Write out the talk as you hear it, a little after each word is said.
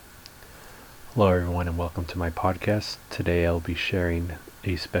Hello everyone and welcome to my podcast. Today I'll be sharing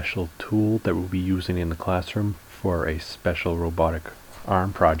a special tool that we'll be using in the classroom for a special robotic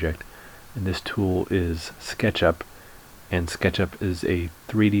arm project. And this tool is Sketchup, and Sketchup is a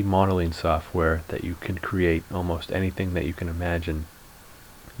 3D modeling software that you can create almost anything that you can imagine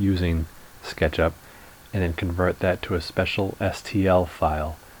using Sketchup and then convert that to a special STL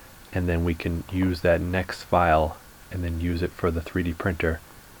file, and then we can use that next file and then use it for the 3D printer,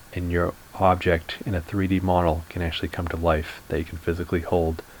 and your object in a 3D model can actually come to life that you can physically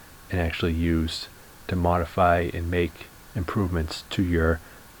hold and actually use to modify and make improvements to your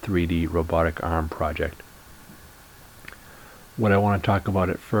 3D robotic arm project. What I want to talk about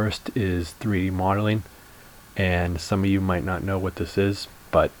at first is 3D modeling, and some of you might not know what this is,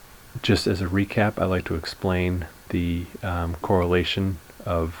 but just as a recap, I like to explain the correlation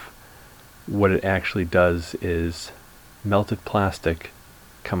of what it actually does is melted plastic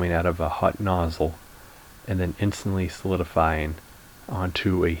coming out of a hot nozzle and then instantly solidifying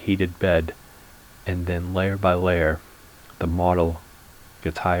onto a heated bed, and then layer by layer the model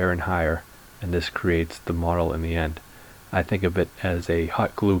gets higher and higher, and this creates the model in the end. I think of it as a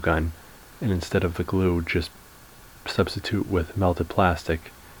hot glue gun, and instead of the glue just substitute with melted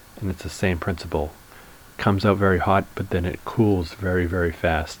plastic, and it's the same principle. Comes out very hot, but then it cools very, very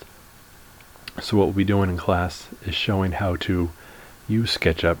fast. So what we'll be doing in class is showing how to use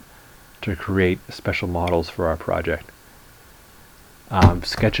SketchUp to create special models for our project.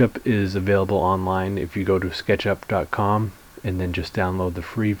 SketchUp is available online if you go to sketchup.com and then just download the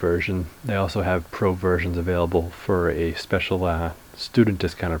free version. They also have pro versions available for a special student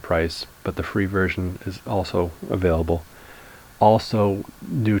discounted price, but the free version is also available. Also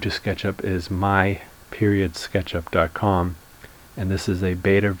new to SketchUp is my.sketchup.com, and this is a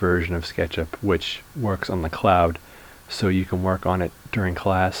beta version of SketchUp which works on the cloud, so you can work on it during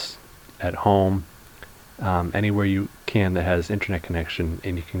class, at home, anywhere you can that has internet connection,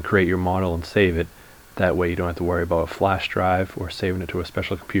 and you can create your model and save it. That way you don't have to worry about a flash drive or saving it to a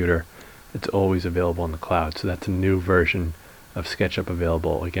special computer. It's always available in the cloud. So that's a new version of SketchUp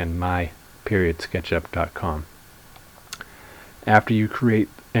available. Again, my.sketchup.com. After you create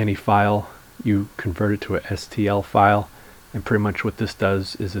any file, you convert it to a STL file, and pretty much what this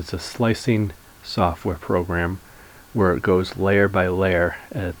does is it's a slicing software program where it goes layer by layer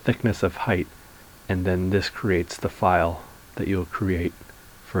at a thickness of height, and then this creates the file that you'll create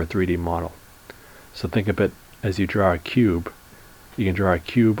for a 3D model. So think of it as you draw a cube. You can draw a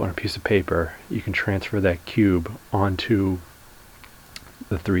cube on a piece of paper. You can transfer that cube onto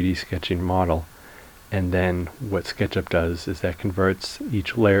the 3D sketching model, and then what SketchUp does is that converts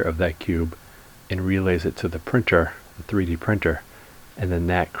each layer of that cube and relays it to the printer, the 3D printer, and then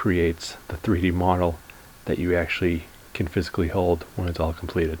that creates the 3D model that you actually can physically hold when it's all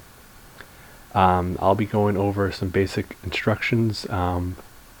completed. I'll be going over some basic instructions.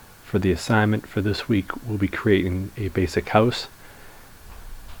 For the assignment for this week, we'll be creating a basic house,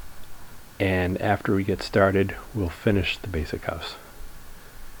 and after we get started, we'll finish the basic house.